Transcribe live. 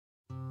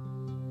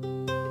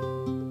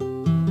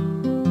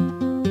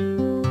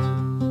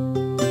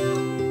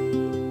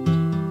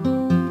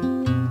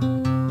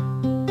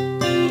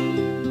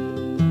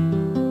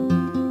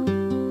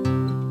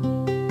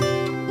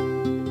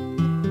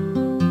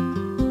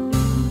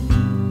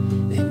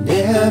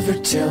never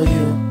tell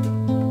you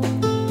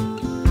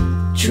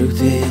truth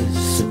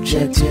is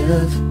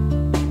subjective.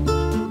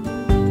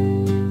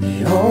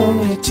 They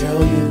only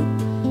tell you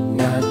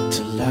not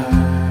to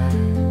lie.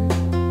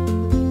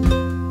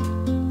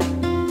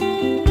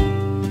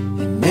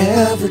 They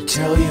never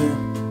tell you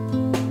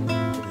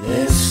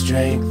there's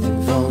strength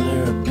and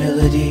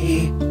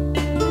vulnerability.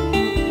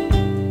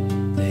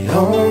 They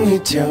only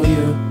tell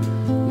you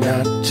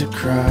not to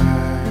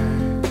cry.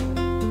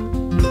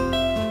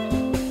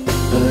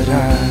 But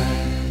I've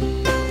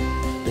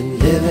been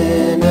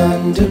living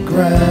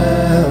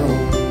underground,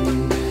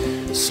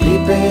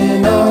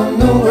 sleeping on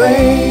the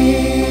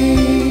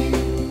way,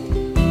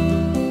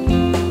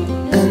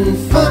 and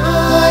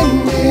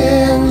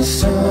finding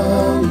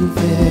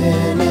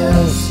something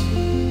else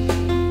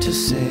to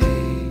say.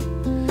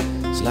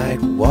 It's like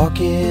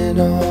walking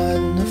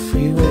on the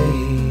freeway.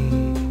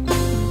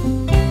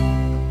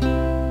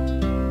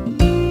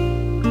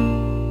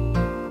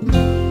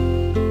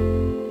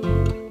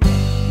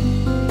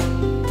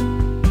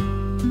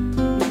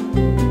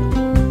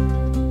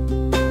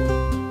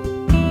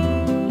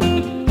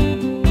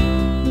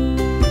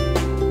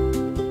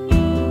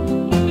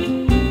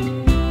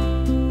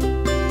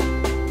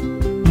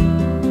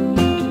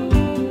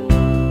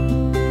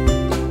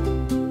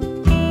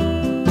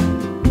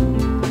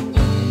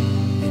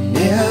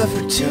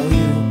 Never tell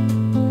you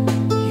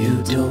you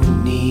don't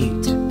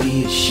need to be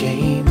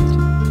ashamed.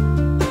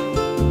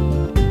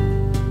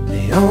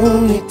 They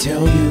only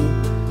tell you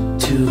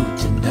to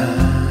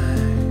deny.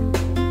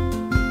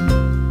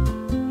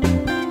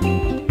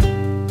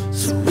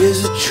 So is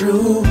it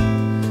true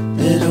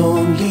that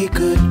only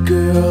good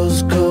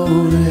girls go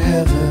to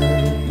heaven?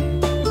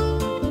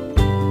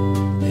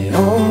 They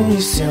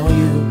only sell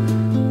you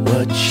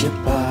what you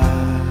buy.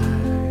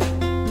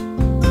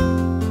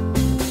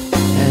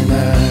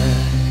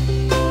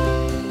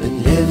 And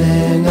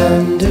living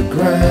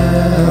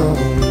underground,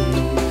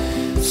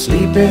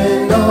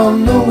 sleeping on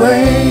the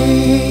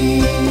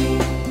way,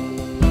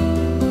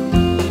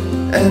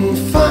 and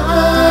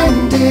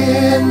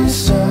finding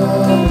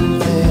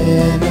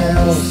something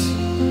else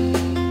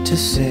to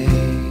say.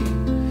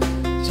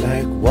 It's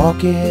like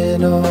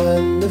walking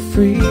on the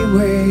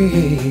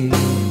freeway.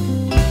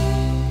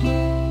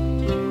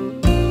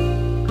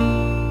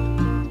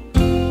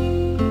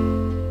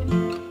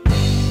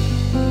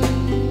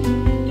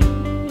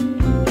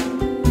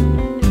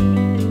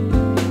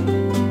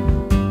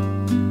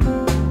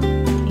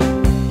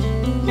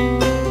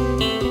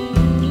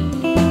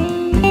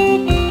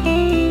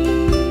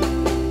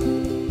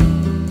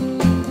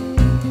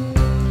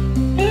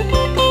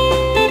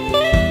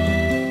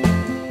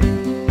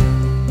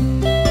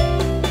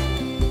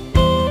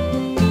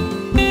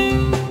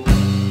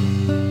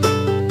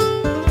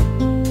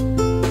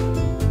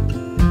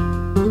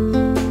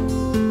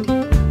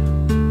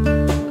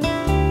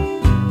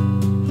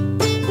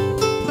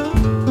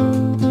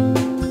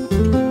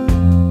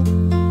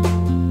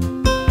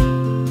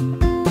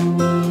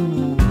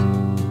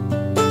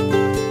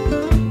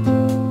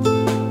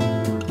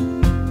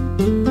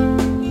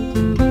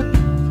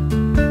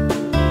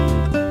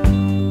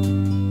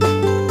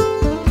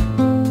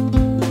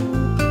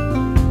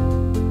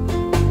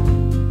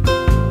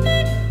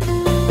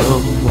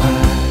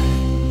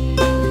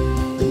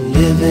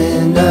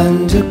 Living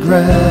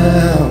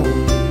underground,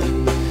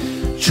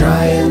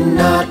 trying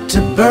not to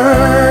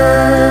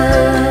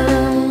burn,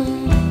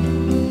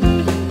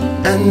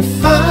 and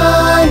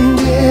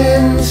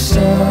finding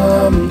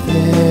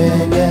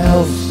something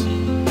else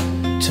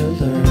to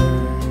learn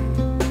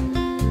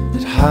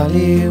at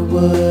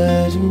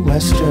Hollywood and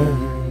Western.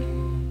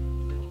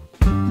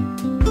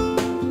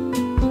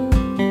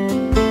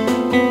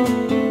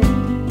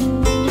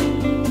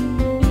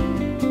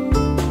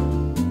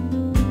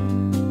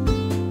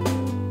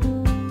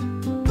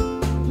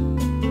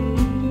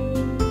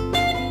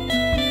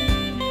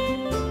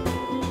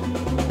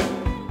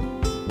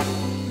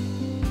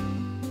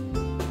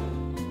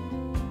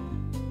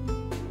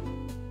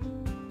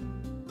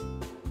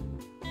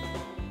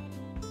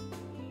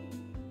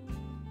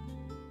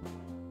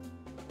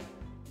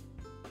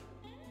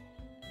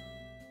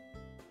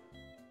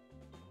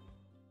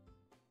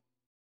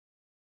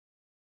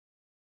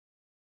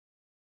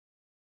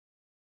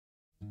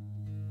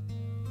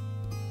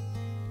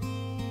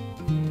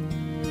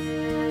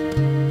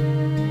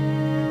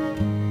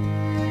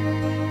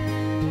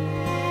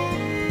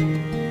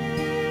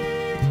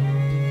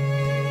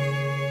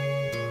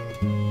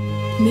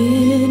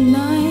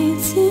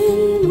 Midnights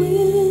in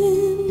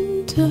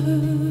winter,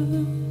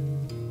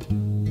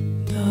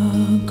 the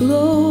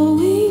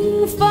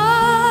glowing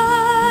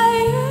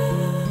fire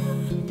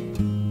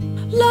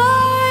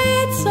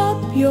lights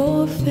up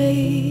your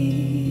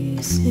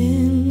face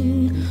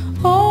in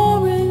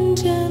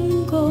orange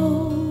and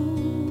gold.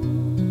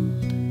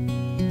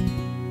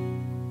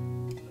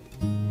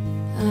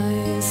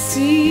 I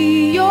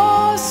see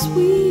your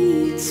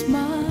sweet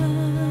smile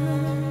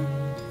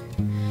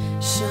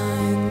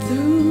shine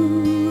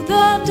through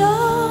the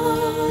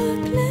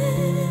darkness.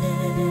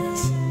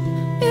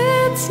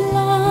 It's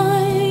like